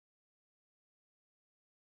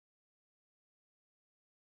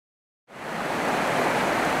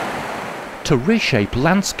To reshape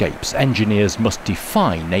landscapes, engineers must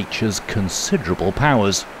defy nature's considerable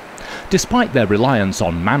powers. Despite their reliance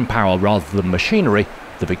on manpower rather than machinery,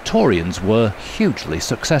 the Victorians were hugely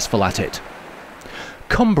successful at it.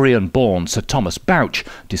 Cumbrian-born Sir Thomas Bouch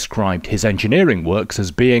described his engineering works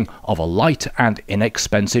as being of a light and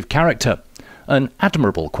inexpensive character, an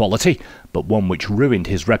admirable quality, but one which ruined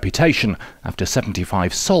his reputation after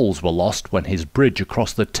 75 souls were lost when his bridge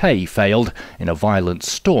across the Tay failed in a violent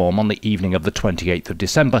storm on the evening of the 28th of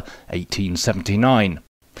December 1879.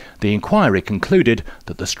 The inquiry concluded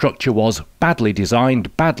that the structure was badly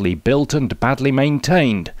designed, badly built and badly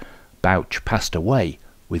maintained. Bouch passed away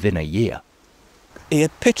within a year. He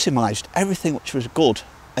epitomised everything which was good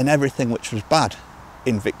and everything which was bad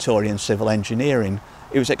in Victorian civil engineering.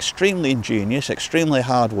 He was extremely ingenious, extremely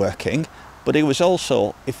hard-working, but he was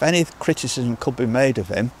also, if any criticism could be made of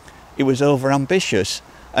him, he was over-ambitious,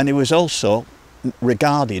 and he was also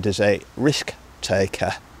regarded as a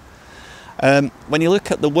risk-taker. When you look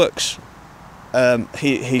at the works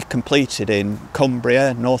he completed in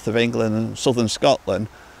Cumbria, north of England and southern Scotland,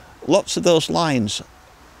 lots of those lines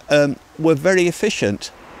were very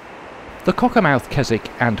efficient. The Cockermouth,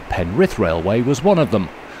 Keswick and Penrith Railway was one of them.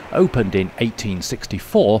 Opened in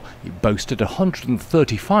 1864, it boasted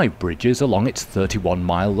 135 bridges along its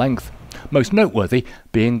 31-mile length, most noteworthy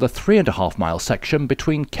being the 3.5-mile section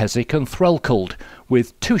between Keswick and Threlkeld,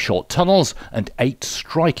 with 2 short tunnels and 8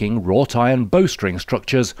 striking wrought iron bowstring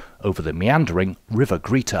structures over the meandering River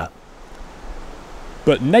Greeter.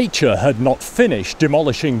 But nature had not finished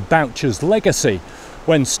demolishing Bouch's legacy.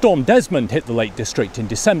 When Storm Desmond hit the Lake District in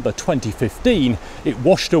December 2015, it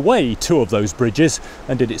washed away 2 of those bridges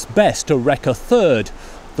and did its best to wreck a third.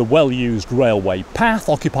 The well-used railway path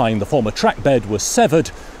occupying the former trackbed was severed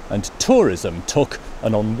and tourism took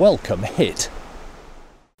an unwelcome hit.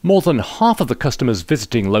 More than half of the customers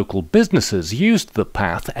visiting local businesses used the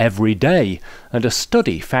path every day, and a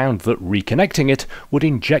study found that reconnecting it would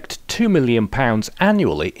inject £2 million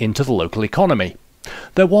annually into the local economy.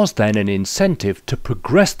 There was then an incentive to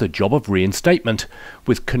progress the job of reinstatement,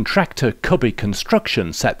 with contractor Cubby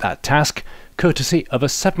Construction set that task, courtesy of a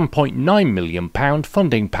 £7.9 million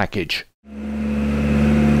funding package.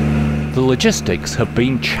 The logistics have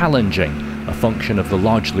been challenging, a function of the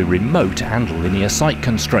largely remote and linear site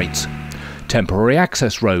constraints. Temporary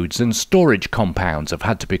access roads and storage compounds have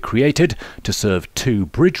had to be created to serve 2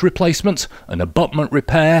 bridge replacements, an abutment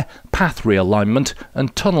repair, path realignment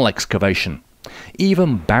and tunnel excavation.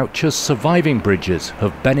 Even Bouch's surviving bridges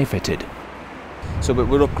have benefited. So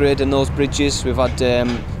we're upgrading those bridges. We've had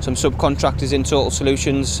some subcontractors in Total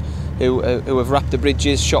Solutions who have wrapped the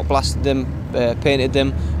bridges, shot blasted them, painted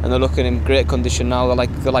them, and they're looking in great condition now.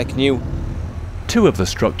 They're like new. 2 of the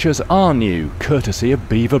structures are new, courtesy of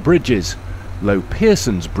Beaver Bridges. Low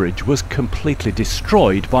Pearson's bridge was completely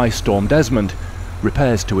destroyed by Storm Desmond.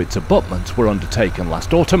 Repairs to its abutments were undertaken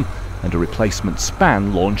last autumn, and a replacement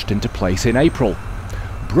span launched into place in April.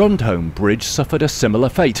 Brundholm Bridge suffered a similar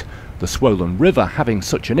fate, the swollen river having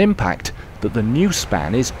such an impact that the new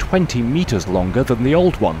span is 20 metres longer than the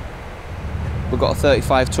old one. We've got a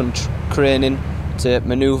 35-ton crane in to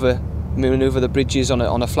manoeuvre the bridges on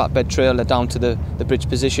a flatbed trailer down to the bridge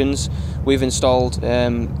positions. We've installed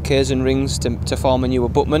cairns and rings to form a new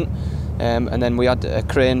abutment. And then we had a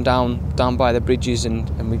crane down by the bridges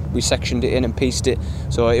and we sectioned it in and pieced it.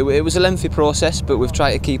 So it was a lengthy process, but we've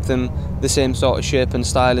tried to keep them the same sort of shape and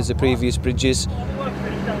style as the previous bridges.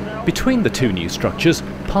 Between the 2 new structures,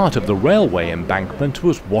 part of the railway embankment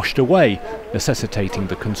was washed away, necessitating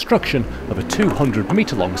the construction of a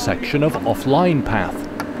 200-metre-long section of off-line path.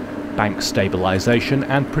 Bank stabilisation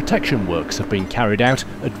and protection works have been carried out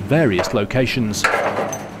at various locations.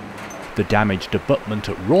 The damaged abutment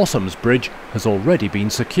at Rawsom's Bridge has already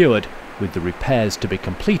been secured, with the repairs to be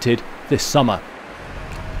completed this summer.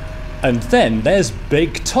 And then there's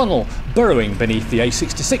Big Tunnel, burrowing beneath the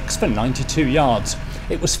A66 for 92 yards.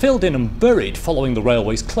 It was filled in and buried following the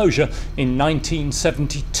railway's closure in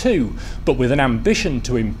 1972, but with an ambition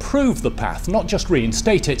to improve the path, not just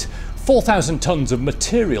reinstate it, 4,000 tonnes of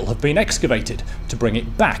material have been excavated to bring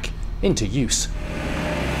it back into use.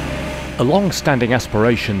 A long-standing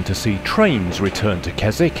aspiration to see trains return to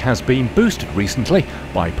Keswick has been boosted recently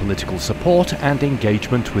by political support and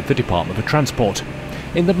engagement with the Department for Transport.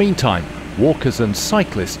 In the meantime, walkers and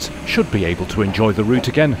cyclists should be able to enjoy the route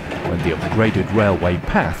again when the upgraded railway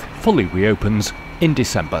path fully reopens in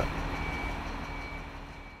December.